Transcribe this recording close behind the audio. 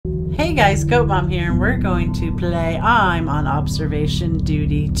Hey guys, Goat Mom here, and we're going to play I'm on Observation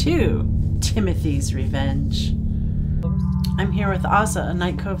Duty 2, Timothy's Revenge. I'm here with Ozza, a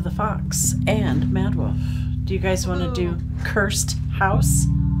Night Cove the Fox, and Mad Wolf. Do you guys want to do Cursed House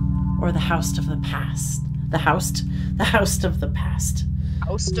or the House of the Past? The House of the Past.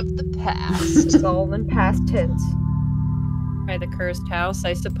 House of the Past. It's all in past tense. Try the Cursed House,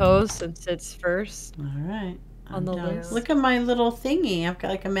 I suppose, since it's first. All right. On the list. Look at my little thingy. I've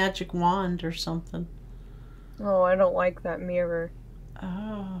got like a magic wand or something. Oh, I don't like that mirror.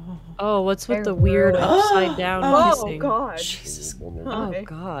 Oh. Oh, what's with the weird upside down kissing? Oh God. Jesus. Oh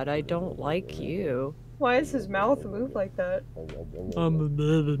God, I don't like you. Why does his mouth move like that?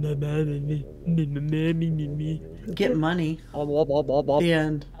 Get money. The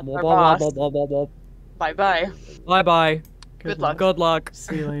end. Bye-bye. Bye-bye. Good luck. Good luck.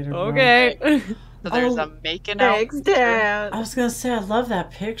 See you later. Okay. So there's a making out. Thanks, Dad. I was gonna say I love that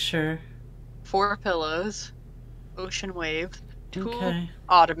picture. 4 pillows. Ocean wave. 2 Okay.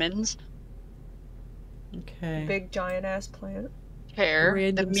 ottomans. Okay. Big giant ass plant. Chair.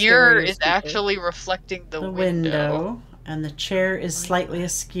 Random The mirror is stereotype. actually reflecting the The window. window. And the chair is slightly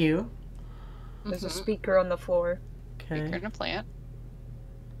askew. There's a speaker on the floor. Okay. Speaker and a plant.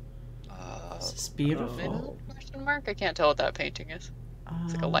 This is beautiful. Middle question mark? I can't tell what that painting is.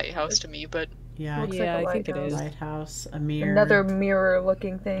 It's like a lighthouse to me, but Yeah. Looks Yeah, like a I think it lighthouse. is. Lighthouse, a mirror. Another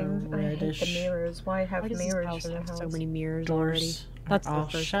mirror-looking thing. I hate the reddish- mirrors. Why have Why does this mirrors house in the have house? so many mirrors already? Doors are That's the all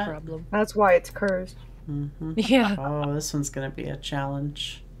first shut. problem. That's why it's cursed. Mm-hmm. Yeah. Oh, this one's gonna be a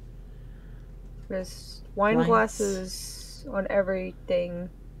challenge. There's wine Lights. glasses on everything.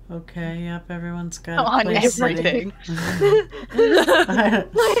 Okay, yep, everyone's got on a place everything.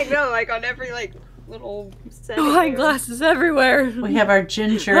 Like no, like on every like little setting Wine there. glasses everywhere. We have our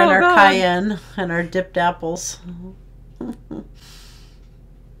ginger and Oh, our God. cayenne and our dipped apples.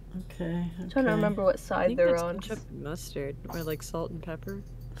 Okay. I'm trying to remember what I side think they're that's on. ketchup and mustard, or like salt and pepper.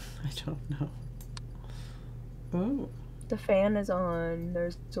 I don't know. Ooh, The fan is on.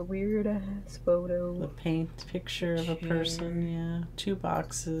 There's a weird ass the photo. paint picture of a person. Yeah, 2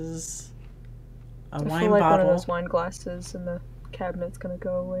 boxes. A I wine feel like one of bottle. those wine glasses in the cabinet's gonna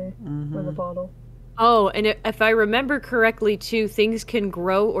go away with the Mhm. bottle. Oh, and if I remember correctly, too, things can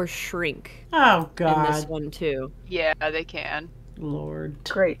grow or shrink Oh in this God, one too. yeah, they can. Lord.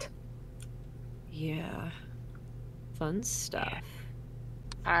 Great. Yeah. Fun stuff.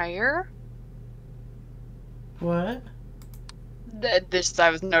 Fire. What? This I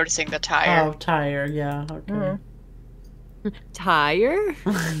was noticing the tire. Oh, tire. Yeah. Okay. Mhm. Tire?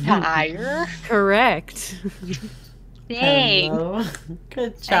 Tire. Correct. Dang. Hello.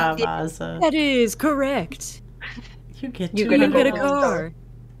 Good job, Ozza. That is correct. You get You to get You a get a gold star. car.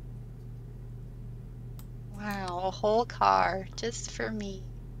 Wow, a whole car just for me.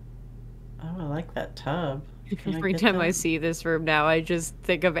 Oh, I like that tub. Can Every get time that? I see this room now, I just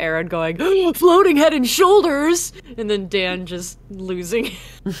think of Aaron going, floating head and shoulders, and then Dan just losing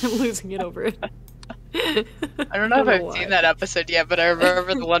it over it. I don't know if I've seen that episode yet, but I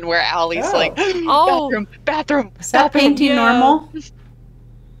remember the one where Allie's Oh. like, Oh. bathroom. Is that painting Yeah. normal?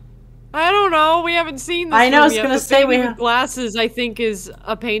 I don't know. We haven't seen this. I know, I room was yet, gonna but say Baby we with have- glasses. I think is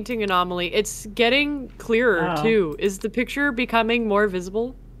a painting anomaly. It's getting clearer Oh. too. Is the picture becoming more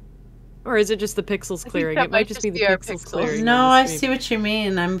visible, or is it just the pixels think clearing? that It might might just just be the be our pixels pixels. clearing. No, on the I screen. see what you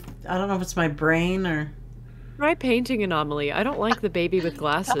mean. I don't know if it's my brain or. Try painting anomaly. I don't like the baby with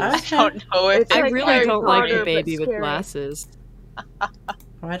glasses. I don't know if It's I like really Harry don't like Potter, the but baby with scary. glasses. Oh,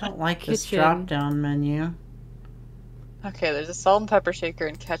 I don't like this Kitchen. drop-down menu. Okay, there's a salt and pepper shaker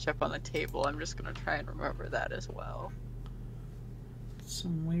and ketchup on the table. I'm just gonna try and remember that as well.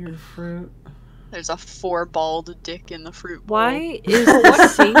 Some weird fruit. There's a 4-balled dick in the fruit bowl. Why is the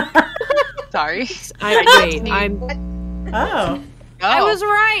sink? Sorry. Oh, I was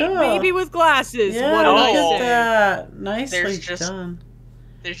right. Cool. Baby with glasses. yeah, What did look I at say? that. Nicely There's just- done.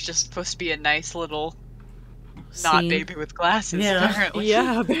 There's just supposed to be a nice little not Scene. baby with glasses, Yeah. apparently.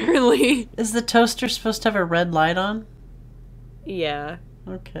 Yeah, apparently. Is the toaster supposed to have a red light on? Yeah.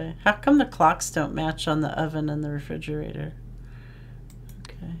 Okay. How come the clocks don't match on the oven and the refrigerator?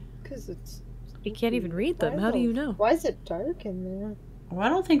 Okay. Because it's. You can't even read them. How do you know? Why is it dark in there? Well, I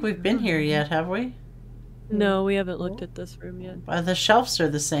don't think we've been here yet, have we? No, we haven't looked at this room yet. The shelves are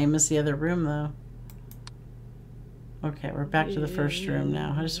the same as the other room, though. Okay, we're back to the first room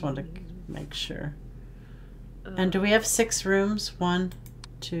now. I just wanted to make sure. And do we have 6 rooms? 1,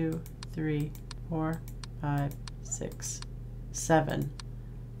 2, 3, 4, 5, 6, 7,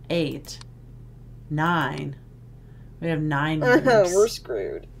 8, 9. We have 9 rooms. We're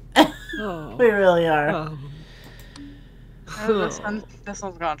screwed. Oh. We really are. Oh. This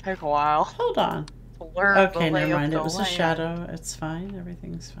one's gonna take a while. Hold on. To learn Okay, the lay never of mind. the It was a land. shadow. It's fine.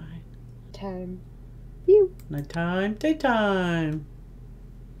 Everything's fine. Time. Pew. Nighttime, daytime.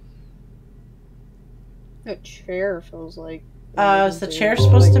 That chair feels like. Is the chair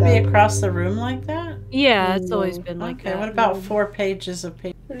supposed to be across the room like that? Yeah, it's always been like Okay, that. what about 4 pages of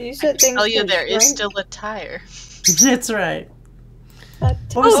paper? When you I said can things tell you could there is shrink, still a tire. That's right. that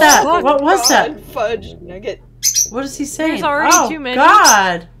What was Oh, that? God. What was that? Fudge nugget. What is he saying? There's already oh, too many.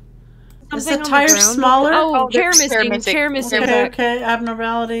 God! Is Something the on tire ground. smaller? Oh, chair there's missing. missing. Chair missing. Okay, okay.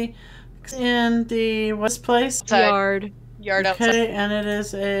 Abnormality in the what's place? Outside. Yard. Yard outside. Okay, and it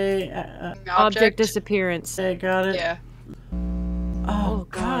is a. Object disappearance. Okay, got it. Yeah. Oh, Oh,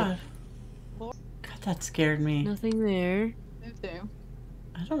 God. God, that scared me. Nothing there.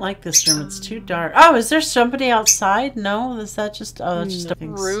 I don't like this room. It's too dark. Oh, is there somebody outside? No, is that just? Oh, that's just a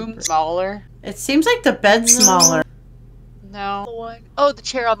Room smaller. It seems like the bed's smaller. No. Oh, the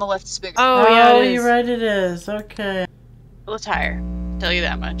chair on the left is bigger. Oh, yeah, it is. You're right. It is. Okay. The tire. Tell you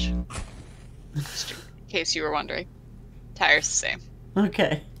that much. Just in case you were wondering. Tire's the same.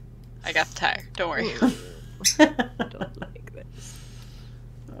 Okay. I got the tire. Don't worry. Don't like this.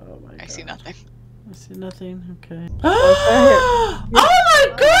 Oh my God. I see nothing. I see nothing. Okay. Oh, Oh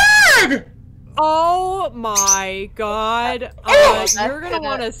my God! Oh my God. that's You're gonna gonna-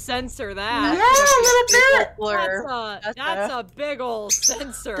 want to censor Yeah, that. a little bit. Blur. That's a big old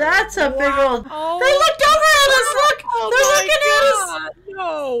censor. That's a big old. Oh, They looked over at us. Look, oh they're my looking at us.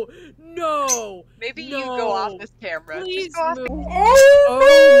 God. No. Maybe No. you go off this camera. Please Just go off move. the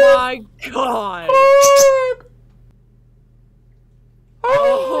Oh my God.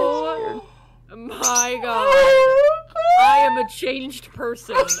 Oh My God. I am a changed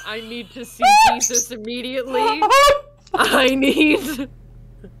person. I need to see Jesus immediately. I need.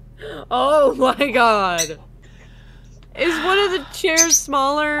 Oh my God. Is one of the chairs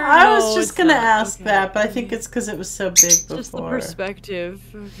smaller? I was No, just it's gonna not. ask Okay. that, but I think it's because it was so big before. Just the perspective.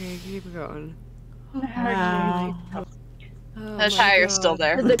 Okay, keep going. Wow. Oh The my tire's God. still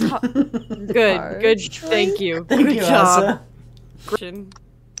there. Good, good. Thank you. Thank Good you, job. Asa. Christian.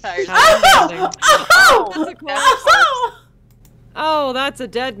 Tire's Oh! there. Oh! That's a corpse. Oh! Oh, that's a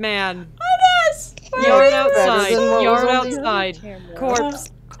dead man. It is! Yard Better outside. than what was Yard on the other outside. camera.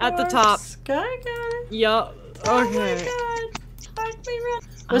 Corpse at the top. Sky got it. Yup. Oh Okay. my God. Fuck me,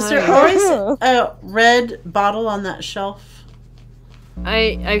 Red. Was there Hi. always a red bottle on that shelf?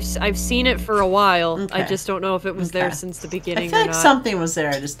 I've seen it for a while. I Okay. just don't know if it was there Okay. since the I beginning feel or like not. something was there.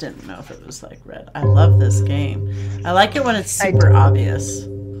 I just didn't know if it was like red. I love this game. I like it when it's super obvious.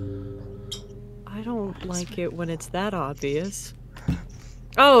 I don't like it when it's that obvious.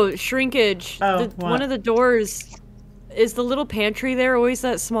 Oh, shrinkage. Oh, One what? of the doors. Is the little pantry there always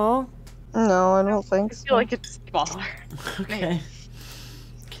that small? No, I don't think I so. feel like it's smaller. Okay.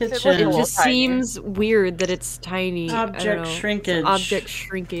 It It Kitchen. just tiny. seems weird that it's tiny. I don't Object know. shrinkage. Object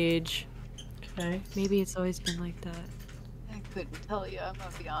shrinkage. Okay. Maybe it's always been like that. I couldn't tell you, I'm gonna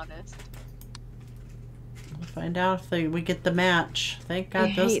be honest. We'll find out if we get the match. Thank I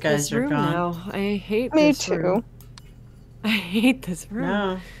God those hate guys this are room gone. now. I hate Me this room. too. I hate this room.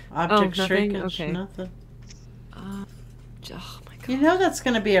 No. Object nothing? shrinkage. Okay. Nothing. Oh my God. You know that's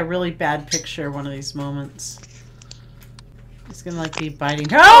going to be a really bad picture one of these moments. It's going to like be biting.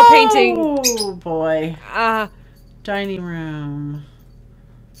 Oh, painting. Oh boy. Ah. Dining room.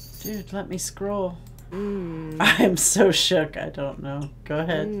 Dude, let me scroll. Mm. I'm so shook. I don't know. Go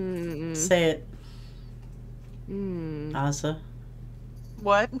ahead. Mm. Say it, Mm. Asa.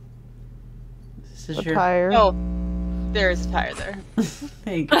 What? This is A your. tire. Oh, there is a tire there.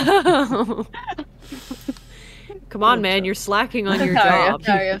 There you go. Come on, man. You're slacking on your sorry, job.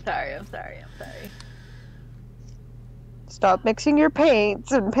 I'm sorry. Stop mixing your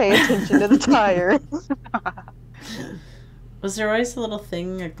paints and pay attention to the tire. Was there always a little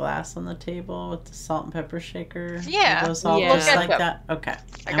thing, a glass on the table with the salt and pepper shaker? Yeah. Were those all Yeah. just like Ketchup. that? Okay.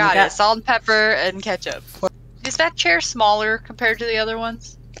 I And got we it. Salt and pepper and ketchup. Is that chair smaller compared to the other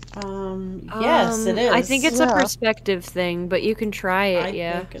ones? Yes, it is. I think it's a Yeah. perspective thing, but you can try it, I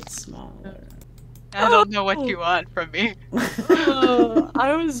yeah. think it's smaller. I don't know what you want from me.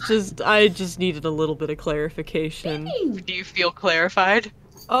 I just needed a little bit of clarification. Do you feel clarified?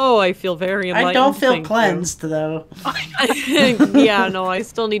 Oh, I feel very enlightened. I don't feel thank you. cleansed though. Yeah, no, I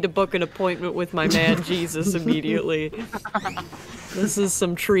still need to book an appointment with my man Jesus immediately. This is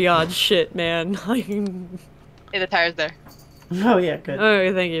some triage shit, man. Hey, the tire's there. Oh yeah, good.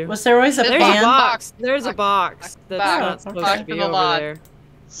 Oh, thank you. Was there always a There's There's a pan? box. There's a box that's Box. not supposed Box to be in the over lot. there.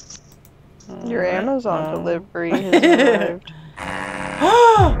 Your Amazon Oh. delivery has arrived.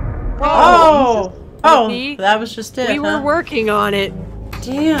 Oh! Oh, Timothy. that was just it. We were huh? working on it.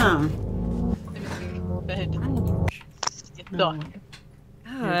 Damn. Bed. It's No, done.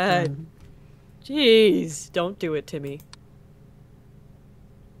 you're God. done. Jeez. Don't do it, Timmy.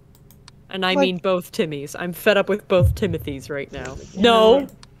 And I Like- mean both Timmys. I'm fed up with both Timothys right now. No!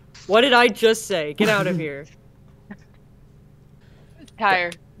 What did I just say? Get out of here.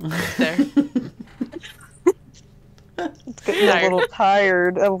 Tired. There. It's getting a little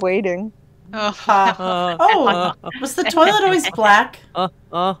tired of waiting. Oh, Ha. Oh, was the toilet always black?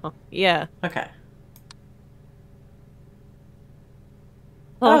 Yeah. Okay.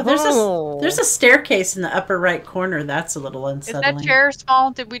 Oh, there's a staircase in the upper right corner. That's a little is unsettling. that chair small?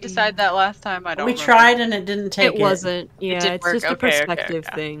 Did we decide that last time? I don't We remember. tried and it didn't take It wasn't. Yeah, didn't it's work. just a Okay, okay, perspective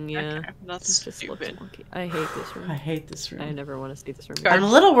okay. thing, yeah. Okay, that's It just looks stupid. wonky. I hate this room. I hate this room. I never want to see this room. I'm a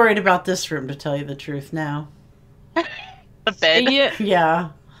little worried about this room, to tell you the truth now. The bed. Yeah. Yeah,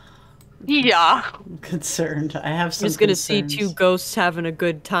 Yeah. I'm concerned. I have some I'm just gonna see concerns. two ghosts having a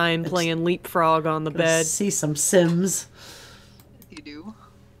good time playing leapfrog on the Gonna bed. see some Sims. You do.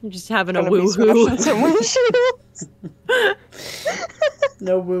 Just having a Gonna be woohoo. smashing some windshields.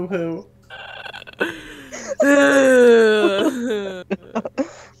 No woohoo.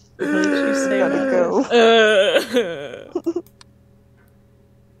 What did you say? Gotta about go.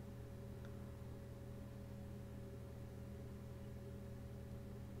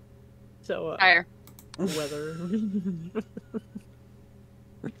 So, Higher. weather.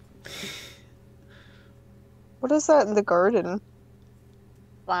 What is that in the garden?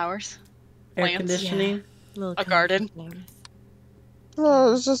 Flowers. Air Plants. conditioning. A garden.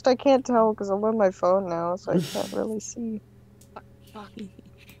 No, it's just I can't tell because I'm on my phone now, so I can't really see. I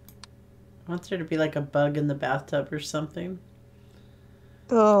want there to be like a bug in the bathtub or something.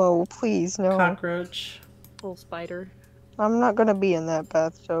 Oh, please, no. Cockroach. Little spider. I'm not gonna be in that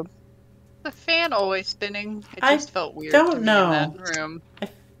bathtub. The fan always spinning. It I just felt weird don't to me know. in that room.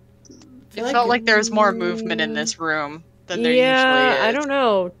 feel It felt like there was more movement in this room than there Yeah, usually is. I don't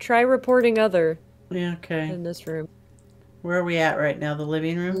know. Try reporting other Yeah, okay. in this room. Where are we at right now? The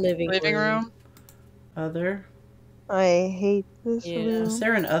living room? Living Room? Other? I hate this Yeah. room. Is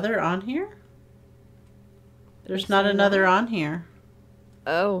there an other on here? There's Is not there another on here.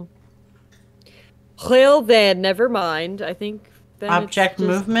 Oh. Well then, never mind. I think then it's Object just-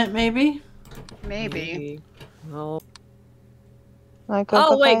 movement, maybe? Maybe. Oh. Like, Oh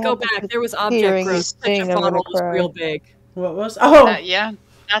if I wait, go have a back. There was hearing object growth. thing, Ketchup I'm gonna bottle was cry. real big. What was? Oh! Yeah,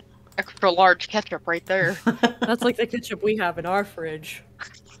 that's extra large ketchup right there. That's like the ketchup we have in our fridge.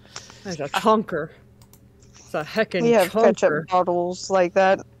 There's a chunker. It's a heckin' We have chunker. ketchup bottles like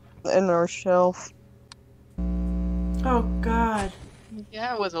that in our shelf. Oh, God.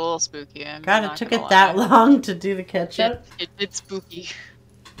 Yeah, it was a little spooky. I'm God, it not took gonna it that lie. long to do the ketchup. It did spooky.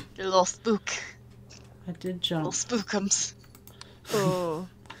 Did a little spook. I did Little jump. spookums. Oh.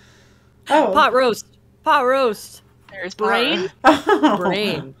 Oh. Pot roast. Pot roast. There's Brain? Oh.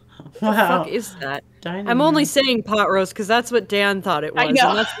 Brain. Wow. Fuck is that? Dining I'm only room. saying pot roast because that's what Dan thought it was, I know.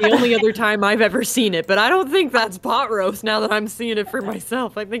 and that's the only other time I've ever seen it. But I don't think that's pot roast now that I'm seeing it for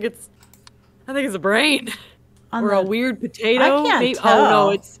myself. I think it's a brain On or a the- weird potato. I can't Maybe. tell. Oh no,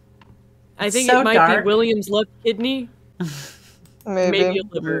 it's. I It's think so it might dark. be William's left kidney. Maybe. Maybe a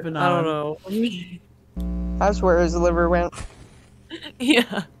liver. Moving I on. don't know. That's where his liver went.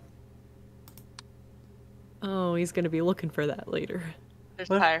 Yeah. Oh, he's gonna be looking for that later. There's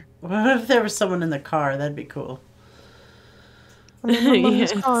What? tire. What if there was someone in the car? That'd be cool. I'm in my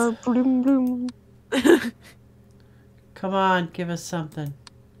mother's Yes. car. Bloom, bloom. Come on, give us something.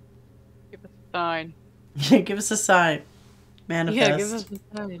 Give us a sign. Give us a sign. Manifest. Yeah, give us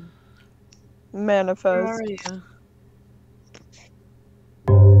a sign. Where Manifest. are you?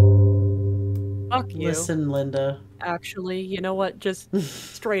 Fuck you. Listen, Linda. Actually, you know what? Just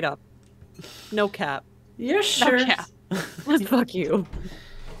straight up. No cap. You're sure? cap. Fuck you.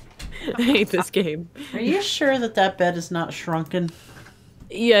 I hate this game. Are you sure that that bed is not shrunken?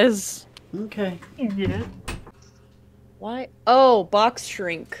 Yes. Okay. Why? Oh, box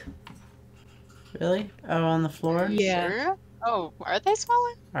shrink. Really? Oh, on the floor? Yeah. Sure? Oh, are they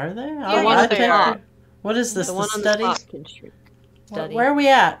smaller? Are they? Yeah, Oh, one I on the take top. it. What is this? The The, one on study? the top can shrink. Study. Where are we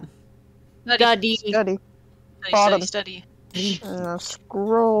at? Study. Study. Study, Bottom. study.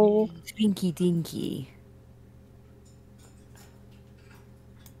 Scroll. Dinky dinky.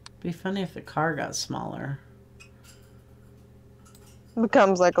 Be funny if the car got smaller.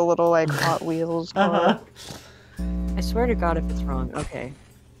 Becomes like a little like Hot Wheels car. Uh-huh. I swear to God if it's wrong. Okay.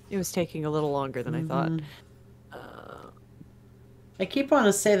 It was taking a little longer than I thought. Mhm. I keep wanting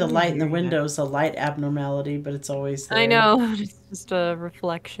to say the light in the Yeah. window is a light abnormality, but it's always there. I know. It's just a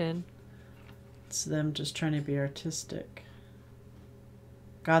reflection. It's them just trying to be artistic.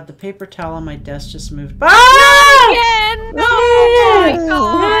 God, the paper towel on my desk just moved. Ah! Again! Oh my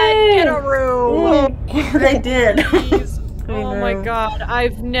god! Get a room! They did. Please. I Oh my know. god,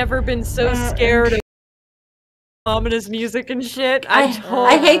 I've never been so scared of ominous music and shit. I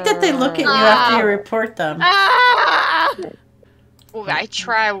hate that they look at you after you report them. Ah! Well, I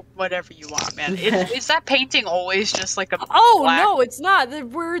try whatever you want, man. Is that painting always just like a Oh black? no, it's not.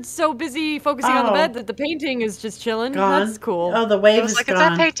 We're so busy focusing on the Oh. bed that the painting is just chilling. Gone. That's cool. Oh, the I wave was is like, is that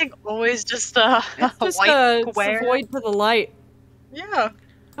gone. painting always just a It's just white a square? void to the light. Yeah.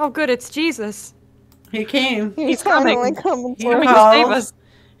 Oh good, it's Jesus. He came. He's coming. finally coming He for Coming us. to save called. us.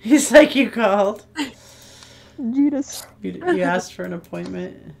 He's like, you called. Judas. You asked for an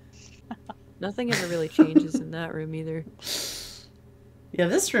appointment. Nothing ever really changes in that room either. Yeah,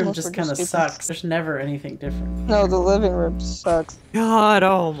 this room Unless just we're kind of just sucks. There's never anything different. No, the living room sucks. God,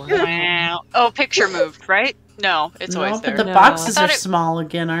 oh my. Wow. Oh, picture moved, right? No, it's No, always but there. the No. boxes I are thought it- small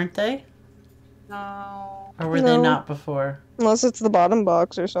again, aren't they? No. Or were they No. not before? Unless it's the bottom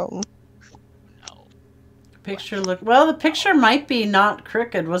box or something. No. Picture look. Well, the picture might be not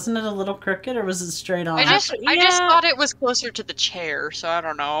crooked. Wasn't it a little crooked, or was it straight on? I just Yeah. thought it was closer to the chair, so I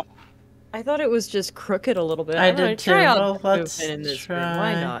don't know. I thought it was just crooked a little bit. I I'm gonna did too. try out Well, the let's movement in this try. room.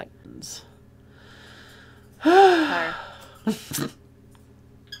 Why not?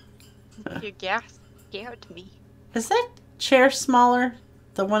 You scared me. Is that chair smaller?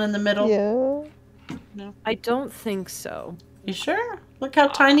 The one in the middle? Yeah. I don't think so. You sure? Look how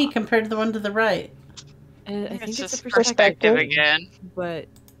tiny compared to the one to the right. I think It's it's just a perspective perspective, again. but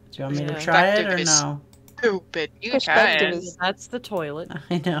Do you want me to Yeah. try it or Perspective is- no? Stupid. You Perspective can. is- that's the toilet.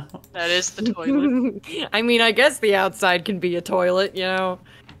 I know. That is the toilet. I mean, I guess the outside can be a toilet, you know,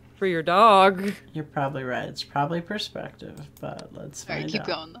 for your dog. You're probably right. It's probably perspective, but let's Alright, find keep out.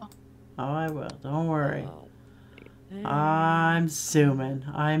 going though. Oh, I will. Don't worry. Oh. I'm zooming.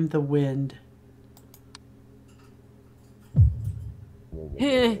 I'm the wind.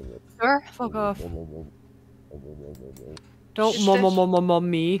 Eh, Sure. fuck off. Don't Shh, mum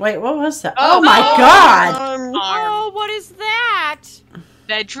me. Wait, what was that? Oh, Oh, my no! god! Arm. Oh, what is that?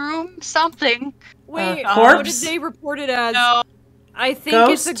 Bedroom what Wait, Uh, what did corpse? they report it as? No. I think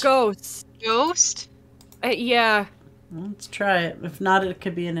it's a Ghost? ghost. Ghost? Yeah. Let's try it. If not, it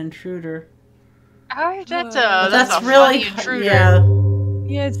could be an intruder. Alright, that's But a really, funny intruder. yeah.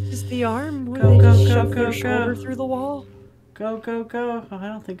 Yeah, it's just the arm where Go, they go, just go, shove go, their shoulder go. through the wall. Go, go, go. Oh, I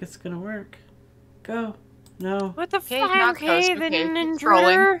don't think it's gonna work. Go. No. What the Okay, fuck? not Okay, ghost, then okay, an keep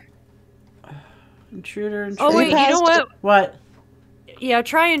scrolling. intruder. Intruder, intruder. Oh wait, you know passed what? What? Yeah,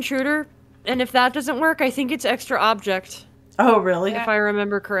 try intruder. And if that doesn't work, I think it's extra object. Oh, really? Yeah. If I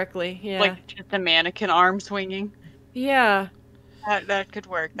remember correctly. Yeah. Like just a mannequin arm swinging. Yeah. That could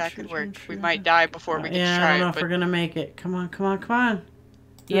work. That could work. We Intruder. might die before we get Yeah, to I try don't know it, if but we're gonna make it. Come on, come on, come on.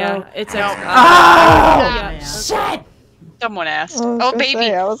 Yeah, No. it's No. extra Oh! object. Yeah. Shit! someone asked. I was Oh, gonna baby.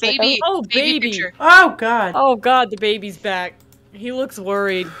 say, I was like, baby. Oh, baby baby. picture. Oh, God. Oh god, the baby's back. He looks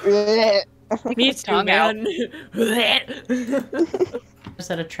worried. Bleh. Me too, Tongue out. man. Is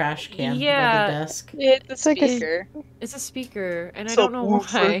that a trash can Yeah. by the desk? It's a like a- speaker. It's a speaker, and I So don't know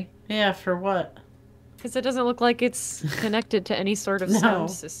woofer. why. Yeah, for what? Because it doesn't look like it's connected to any sort of No. sound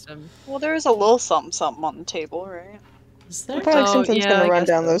system. Well, there is a little something something on the table, right? Is there? Paxington's yeah, gonna I run guess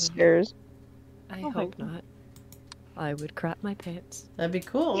down so. those stairs. I Oh, hope not. I would crap my pants. That'd be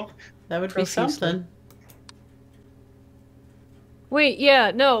cool. That would be Profusely. something. Wait,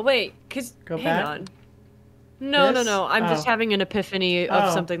 yeah, no, wait, cause Go hang back? on. No, This? I'm just Oh. having an epiphany of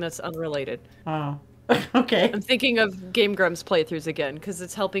Oh. something that's unrelated. Oh. Okay. I'm thinking of Game Grumps playthroughs again, because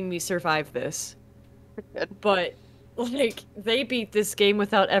it's helping me survive this. Good. But, like, they beat this game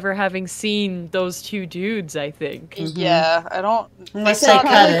without ever having seen those two dudes, I think. Mhm. Yeah, I don't. Unless they they saw, cut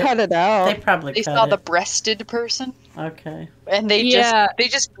Probably it. cut it out. They probably they cut saw it. the breasted person, Okay. and they Yeah.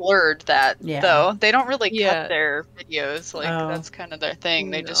 just blurred that. Yeah. Though they don't really Yeah. cut their videos. Like Oh. that's kind of their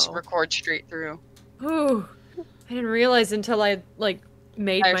thing. They just No. record straight through. Ooh, I didn't realize until I, like,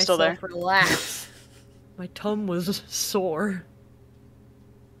 made I'm still myself relax. My tongue was sore.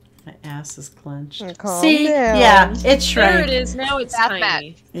 My ass is clenched. Calm See? down. Yeah, it shrank. There it is, now it's Bath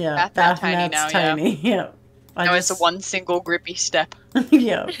tiny. Yeah, Bath mat bath tiny mat's now, yeah. tiny. Yeah. I Now it's just- a one single grippy step.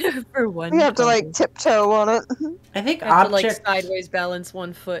 yeah. For one We have to like time. tiptoe on it. I think I have to, like, object sideways balance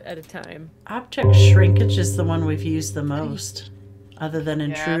 1 foot at a time. object shrinkage is the one we've used the most, other than Yeah,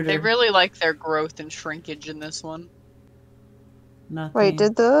 intruder. they really like their growth and shrinkage in this one. Nothing. Wait,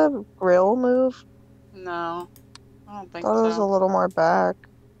 did the grill move? No, I don't I think thought it was a so. little more back.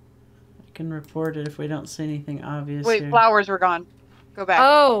 I can report it if we don't see anything obvious Wait, here. flowers were gone. Go back.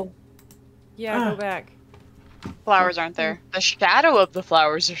 Oh! Yeah, go back. Flowers aren't there. The shadow of the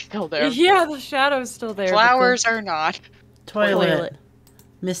flowers are still there. Yeah, the shadow's still there. Flowers are not. Toilet. Toilet.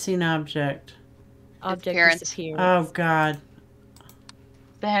 Missing object. Object Disappearance. disappears. Oh god.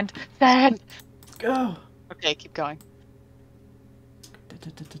 Sand. Sand. Go. Okay, keep going.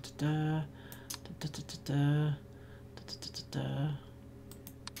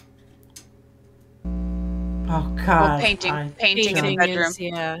 Oh god. Well, painting. Painting in the bedroom. is,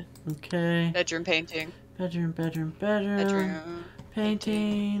 yeah. Okay. Bedroom painting. Bedroom. Bedroom.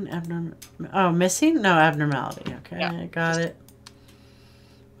 Painting. Oh, missing? No, abnormality. Okay, Yeah, got it.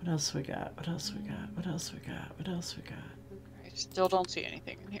 What else we got? What else we got? What else we got? What else we got? I still don't see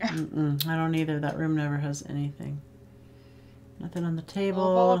anything in here. I don't either. That room never has anything. Nothing on the table.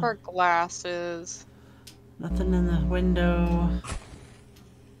 All of our glasses. Nothing in the window.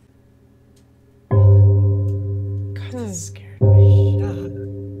 God, this scared me.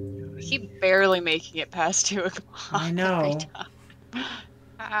 I keep barely making it past 2 o'clock. I know. Every time.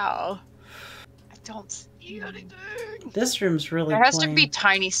 Ow. I don't see anything. This room's really There has plain. to be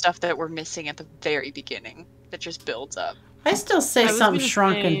tiny stuff that we're missing at the very beginning that just builds up. I still say I was something gonna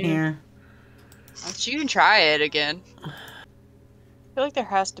shrunk in say- here. You can try it again. I feel like there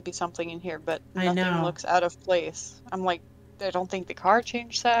has to be something in here, but I nothing know. looks out of place. I'm like, I don't think the car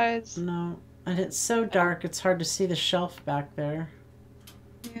changed size. No. And it's so dark, it's hard to see the shelf back there.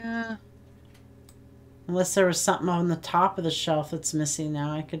 Yeah. Unless there was something on the top of the shelf that's missing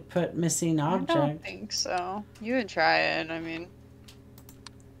now. I could put missing I don't object. think so. You can try it. I mean,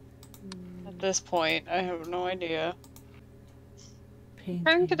 at this point, I have no idea. Trying to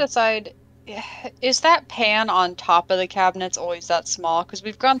Painting. decide, is that pan on top of the cabinets always that small? Because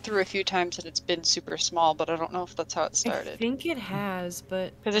we've gone through a few times and it's been super small, but I don't know if that's how it I started. think it has,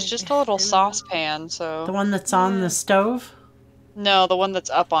 but Because it's just a little saucepan, so... The one that's on Yeah. the stove? No, the one that's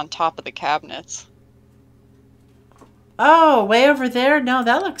up on top of the cabinets. Oh, way over there? No,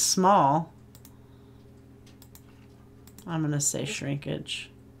 that looks small. I'm gonna say shrinkage.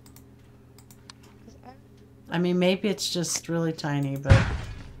 I mean, maybe it's just really tiny, but...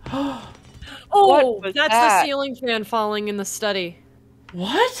 oh, What was that's that? the ceiling fan falling in the study.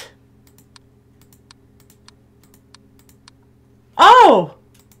 What? Oh!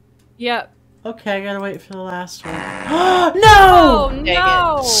 Yep. Okay, I gotta wait for the last one. Oh No! it.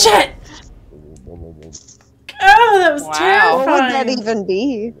 no! Shit! Oh, that was Wow. terrifying. What would that even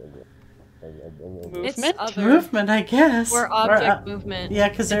be? It's Movement? other. Movement, I guess. Or object movement. Yeah,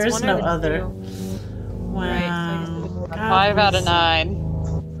 because there It's is one or no the other. two. Wow. Right, so God, 5 out of we-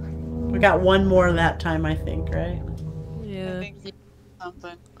 9. We got one more that time, I think, right? I Yeah. think you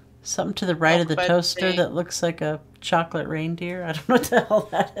something. Something to the right of the Chocolate toaster thing. that looks like a chocolate reindeer. I don't know what the hell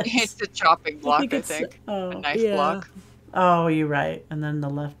that is. It's a chopping block, I it's- think. A Oh, knife yeah. block. oh, you're right. And then the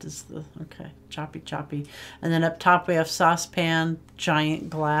left is the okay, choppy. And then up top we have saucepan, giant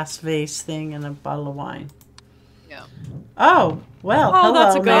glass vase thing, and a bottle of wine. Yeah. Oh, well, Oh, hello,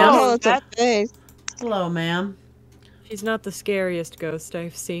 that's a ma'am. ghost. Oh, it's a that- face. Hello, ma'am. She's not the scariest ghost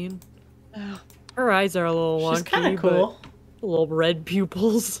I've seen. Oh, Her eyes are a little wonky, She's kind of but cool. little red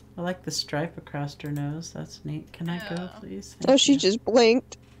pupils. I like the stripe across her nose. That's neat. Can I go, Yeah. please? Oh, Thank she you. just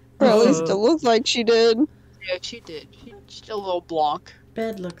blinked. Or at least it looked like she did. yeah, she did. She's a little blanc.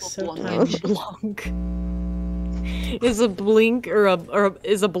 Bed looks so Little tiny. Blanc. Is a blink or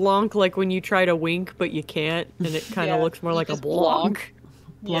is a blanc like when you try to wink but you can't, and it kind of Yeah, looks more like a just blanc.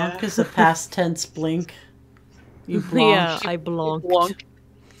 Blanc Yeah. is a past tense blink. You Yeah, blanc. I blanked. Blanc.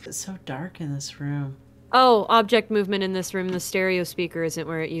 It's so dark in this room. Oh, object movement in this room. The stereo speaker isn't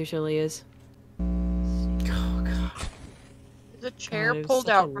where it usually is. Oh, God. Is the chair God, it was pulled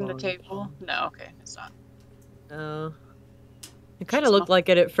such a out from the long table? No, okay, it's not. It kind It's of looked not- like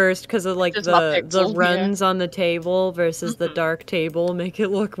it at first because of like It's not the pixeled, yeah. runs on the table versus the Mhm. dark table make it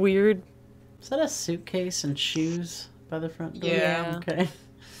look weird. Is that a suitcase and shoes by the front door? Yeah. Okay.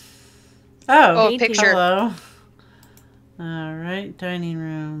 Oh, Oh, Painting. picture. hello. All right, dining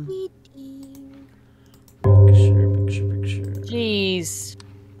room. Picture. Jeez.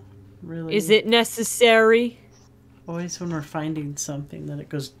 Really? Is it necessary? Always when we're finding something that it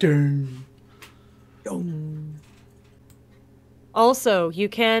goes ding. Also, you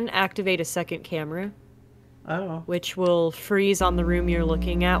can activate a second camera, Oh. which will freeze on the room you're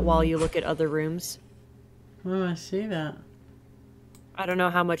looking at while you look at other rooms. Oh, I see that. I don't know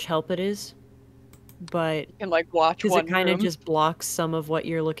how much help it is, but You can like watch because one it kind of room. just blocks some of what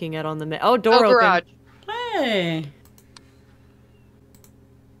you're looking at on the oh, door Oh, open. garage. Hey.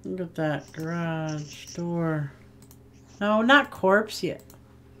 Look at that garage door. No, not corpse yet.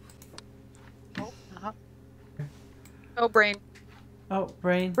 Oh, uh-huh. Oh, brain. Oh,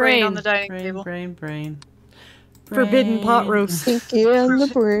 brain. Brain on the dining Brain, table. brain. Forbidden pot Brain. roast. Pinky and the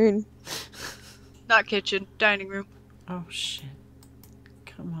brain. Not kitchen, dining room. Oh, shit.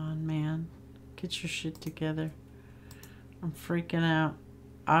 Come on, man. Get your shit together. I'm freaking out.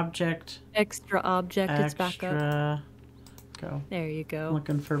 Object. Extra object. It's back up. Extra. Go. There you go.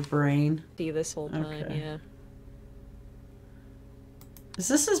 Looking for brain. See this whole time, Okay. yeah. Is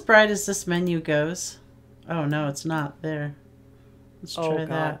this as bright as this menu goes? Oh, no, it's not. There. Let's Oh, try God.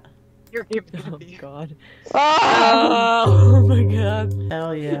 that. You're giving Oh me. god. Ah! Oh my god.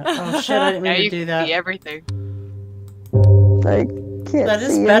 Hell yeah. Oh, shit, I didn't Now mean to you do can see that. everything. I can't That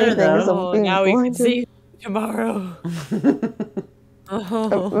is see better, anything 'cause though. I'm being Now we can blinded. see tomorrow.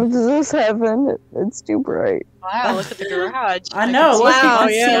 Oh. Does this heaven? It's too bright. Wow, look at the garage. I know, can see look, you it. can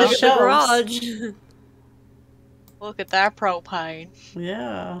see the look at shelves. the garage. Look at that propane.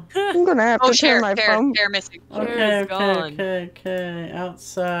 Yeah. I'm gonna have Oh, to turn my phone. chair missing. Okay, is gone. okay.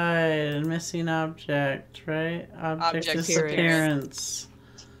 Outside. Missing object, right? Object Object disappearance.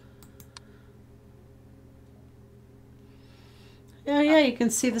 Yeah, you can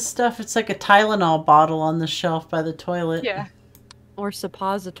see the stuff. It's like a Tylenol bottle on the shelf by the toilet. Yeah. Or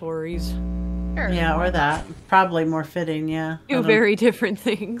suppositories. Sure. Yeah, or that. Probably more fitting, yeah. I Two don't- very different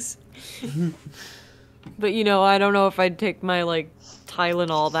things. But you know, I don't know if I'd take my like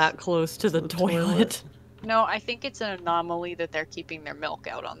Tylenol that close to the the toilet. toilet. No, I think it's an anomaly that they're keeping their milk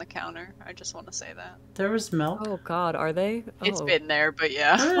out on the counter. I just want to say that. There was milk. Oh god, are they? It's Oh. been there, but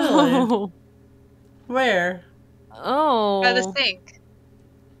yeah. Really? Oh. Where? Oh. By the sink.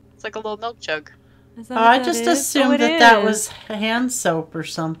 It's like a little milk jug. Is that Oh, what I that just is? assumed Oh, it that is. was hand soap or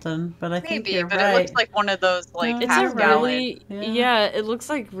something, but I think Maybe, you're but right. it looks like one of those like No, It's half a gallon. really Yeah. yeah. It looks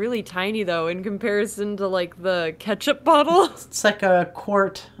like really tiny though in comparison to like the ketchup bottle. It's like a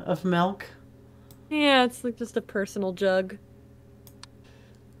quart of milk. Yeah, it's like just a personal jug.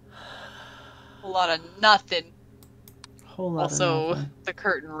 A lot of nothing. Whole lot Also, of nothing. the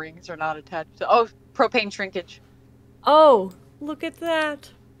curtain rings are not attached to. Oh, propane shrinkage. Oh, look at that.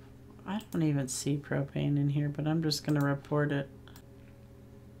 I don't even see propane in here, but I'm just gonna report it.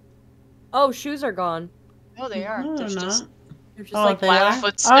 Oh, shoes are gone. No, they are. No, they're There's not. just They're just Oh, like they black are?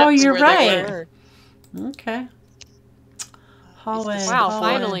 footsteps Oh, you're where they right. were. Okay. Hallway. Wow, hallway.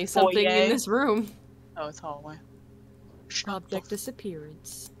 finally something Foyer. in this room. Oh, it's hallway. Object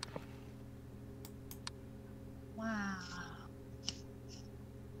disappearance. Wow.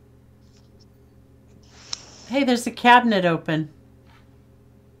 Hey, there's a cabinet open.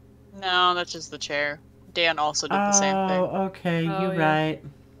 No, that's just the chair. Dan also did the same thing. Oh, okay, Oh, you're yeah. right.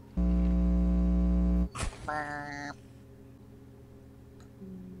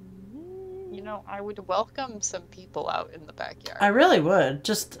 You know, I would welcome some people out in the backyard. I really would.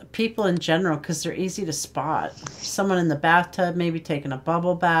 Just people in general, because they're easy to spot. Someone in the bathtub, maybe taking a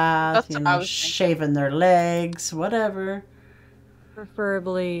bubble bath, That's you what I know, was thinking. shaving their legs, whatever.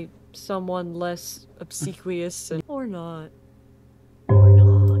 Preferably someone less obsequious and or not.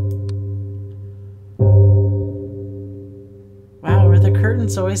 Wow, are the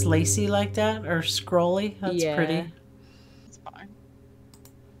curtains always lacy like that or scrolly? That's Yeah. pretty. It's fine.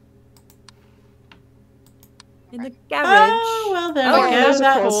 In the garage. Oh, well, there Oh, we go. that's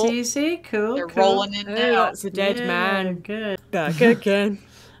That's cool. easy. Cool. They're cool. rolling in Hey, now. that's a dead Yeah, man. Good. Back again.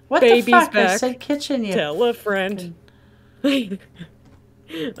 What Baby's the fuck? I back. said kitchen, you Tell a friend.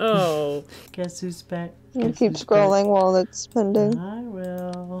 Oh. Guess who's back? You Guess keep who's scrolling while it's back? pending. I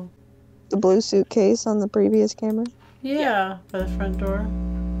will. The blue suitcase on the previous camera. Yeah, by the front door.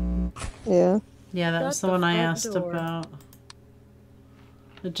 Yeah. Yeah, that Shut was the the one I front asked door. about.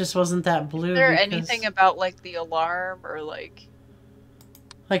 It just wasn't that blue. Is there because- anything about like the alarm or like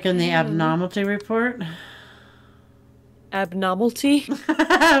like in the abnormality report? Abnormality?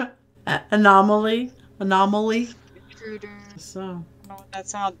 Anomaly? intruder? So. I don't know what that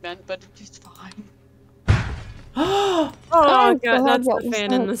sound meant, but it's fine. Oh! Oh God, god, that's what the was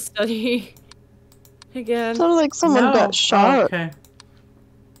fan in that? the study. Again. Sounded like someone No. got shot. Oh, okay.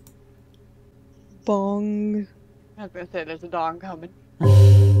 Bong. I was gonna say there's a dog coming.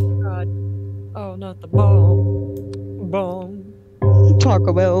 God. Oh, not the bong. Bong.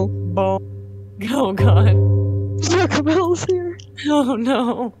 Taco Bell. Bong. Oh god. Taco Bell's here. Oh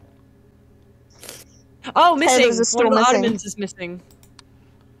no. Oh, missing! there's a stool One of the missing. ottomans is missing.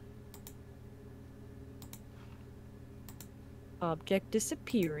 Object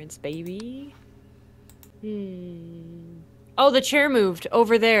disappearance, baby. Oh, the chair moved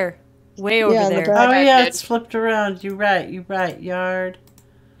over there. Way over Yeah, in the there. back. Oh I yeah, did. it's flipped around. You're right. Yard.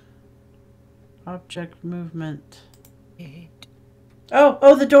 Object movement.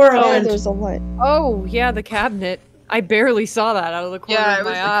 Oh, the door Oh, opened. there's a light. Oh, yeah, the cabinet. I barely saw that out of the corner Yeah, of it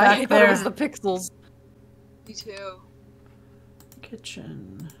was my like eye. back I thought it was there. the pixels. Me too.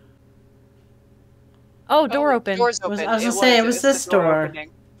 Kitchen. Oh, door Oh, open. Door's open. I was gonna say, it was the this door. opening.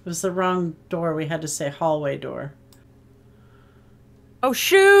 It was the wrong door. We had to say hallway door. Oh,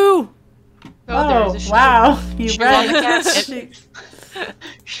 shoe! Oh, there's a shoe. wow. You Shoe on the read cabinet.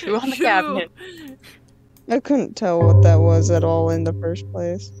 Shoe on the Shoe. cabinet. I couldn't tell what that was at all in the first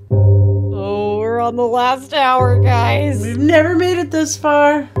place. Oh, we're on the last hour, guys. We've never made it this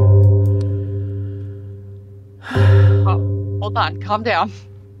far. Oh, hold on. Calm down.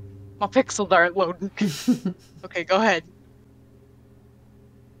 My pixels aren't loading. Okay, go ahead.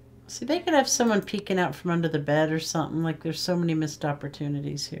 See, they could have someone peeking out from under the bed or something. Like, there's so many missed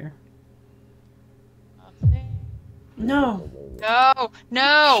opportunities here. No. No,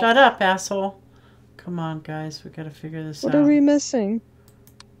 no. Shut up, asshole. Come on, guys. We gotta figure this What out. are we missing?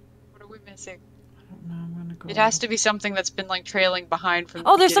 What are we missing? I don't know. I'm gonna go. It has to be something that's been like trailing behind from.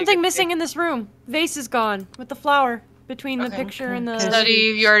 Oh, there's the beginning something of the missing game. in this room. Vase is gone with the flower between the Okay. picture and the Okay.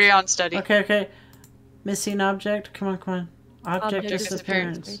 Study. You're already on study. Okay. Missing object. Come on, come on. Object Object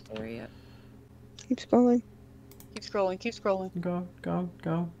disappearance. Right there, yeah. Keep scrolling. Keep scrolling. Keep scrolling.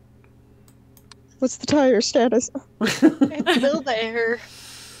 Go. What's the tire status? It's still there.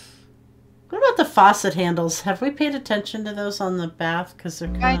 What about the faucet handles? Have we paid attention to those on the bath? Because they're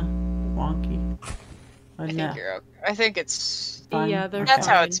kind of wonky. Or I no? think you're okay. I think it's. Fine? Yeah, they're That's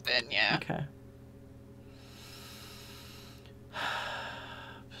how fine. it's been. Yeah. Okay.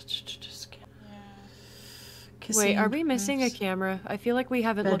 Wait, are we missing a camera? I feel like we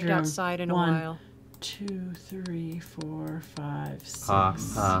haven't looked Bedroom. outside in a 1, while. 2, 3, 4, 5, 6. Ha,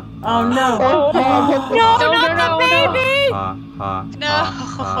 ha, Oh no! Oh, No, not the baby!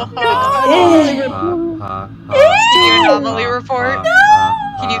 Can you anomaly report?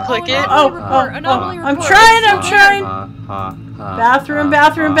 Can you click it? Anomaly report. I'm trying. Bathroom.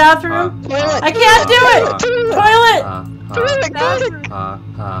 I can't do it. Toilet.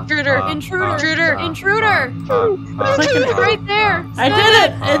 Intruder. Clicking it. Right there. I did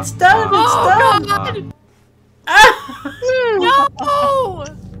it. It's done. Oh, It's done. God. Ah! No!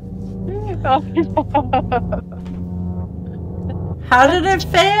 How did it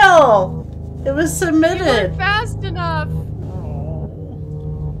fail? It was You submitted. weren't fast enough.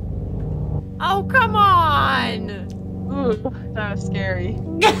 Oh, come on. Ooh, that was scary.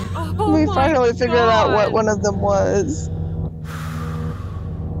 Oh We my finally figured out what God. one of them was.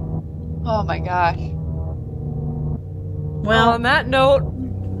 Oh my gosh. Well, On that note,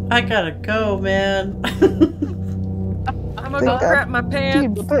 I gotta go, man. I'm gonna go Think crap my Dude,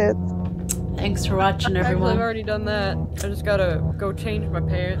 pants. the pits. Thanks for watching, Actually, I've everyone. already done that. I just gotta go change my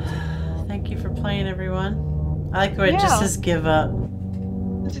pants. Thank you for playing, everyone. I like where it just Yeah. says give up.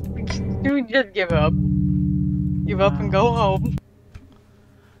 Dude, just give up. Give up and go home.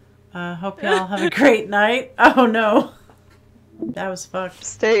 Hope y'all have a great night. Oh no. That was fucked.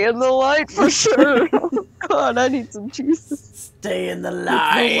 Stay in the light for sure. Oh, God, I need some juices. Stay in the The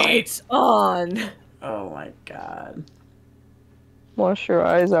light. lights on. Oh my god. Wash your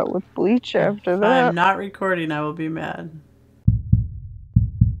eyes out with bleach after that. I'm not recording. I will be mad.